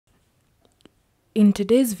In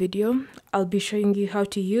today's video, I'll be showing you how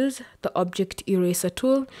to use the Object Eraser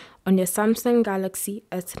tool on your Samsung Galaxy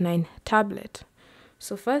S9 tablet.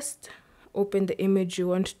 So first, open the image you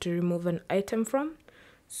want to remove an item from.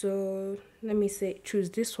 So let me choose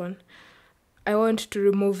this one. I want to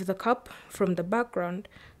remove the cup from the background.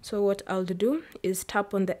 So what I'll do is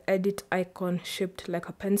tap on the edit icon shaped like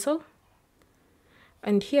a pencil.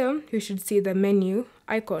 And here you should see the menu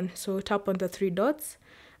icon. So tap on the three dots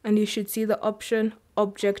and you should see the option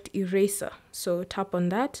Object Eraser. So tap on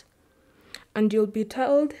that and you'll be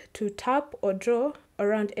told to tap or draw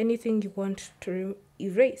around anything you want to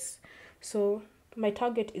erase. So my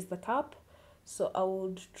target is the cup, so I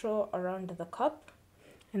would draw around the cup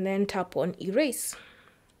and then tap on erase.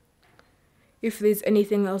 If there's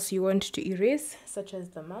anything else you want to erase, such as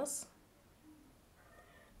the mouse,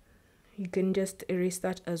 you can just erase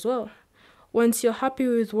that as well. Once you're happy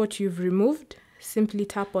with what you've removed, simply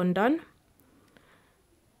tap on done.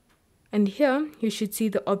 And here you should see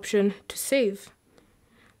the option to save.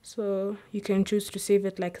 So you can choose to save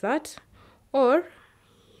it like that, or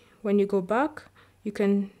when you go back, you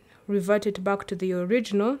can revert it back to the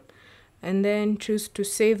original and then choose to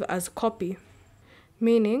save as copy,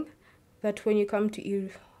 meaning that when you come to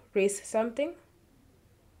erase something,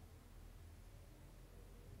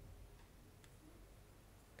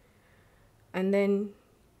 and then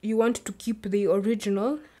you want to keep the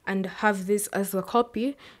original and have this as a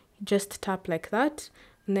copy, just tap like that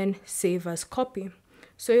and then save as copy.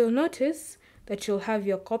 So you'll notice that you'll have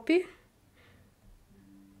your copy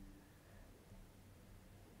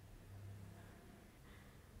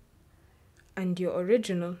and your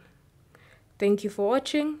original. Thank you for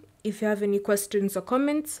watching. If you have any questions or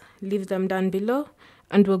comments, leave them down below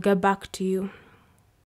and we'll get back to you.